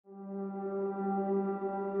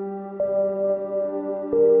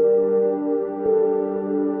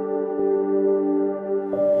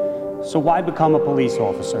So why become a police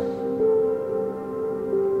officer?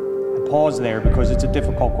 I pause there because it's a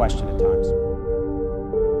difficult question at times.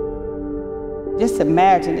 Just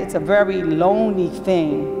imagine, it's a very lonely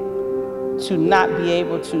thing to not be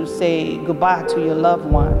able to say goodbye to your loved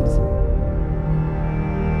ones.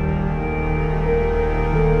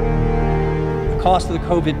 The cost of the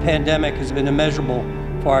COVID pandemic has been immeasurable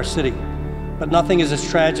for our city, but nothing is as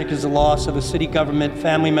tragic as the loss of a city government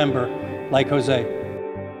family member like Jose.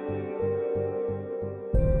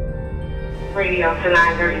 Radio to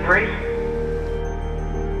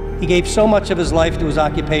 933. He gave so much of his life to his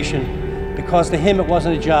occupation because to him it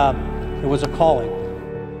wasn't a job, it was a calling.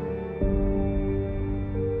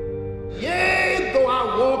 Yea, though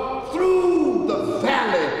I walk through the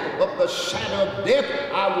valley of the shadow of death,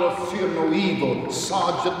 I will fear no evil.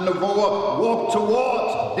 Sargeant Novoa walked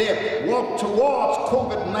towards death, walked towards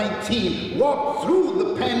COVID-19, walked through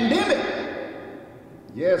the pandemic.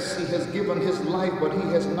 Yes, he has given his life, but he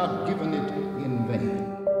has not given it in vain.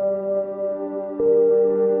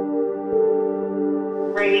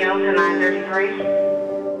 Radio to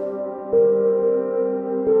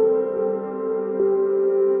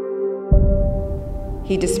 933.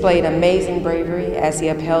 He displayed amazing bravery as he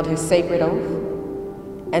upheld his sacred oath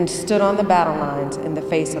and stood on the battle lines in the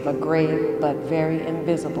face of a grave but very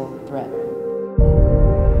invisible threat.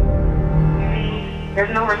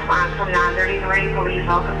 There's no response from 933 Police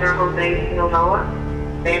Officer Jose Novoa.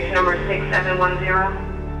 Badge number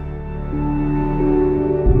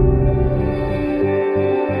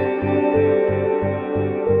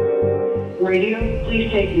 6710. Radio, please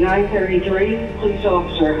take 933 Police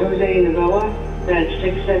Officer Jose Novoa, badge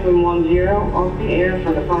 6710, off the air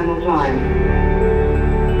for the final time.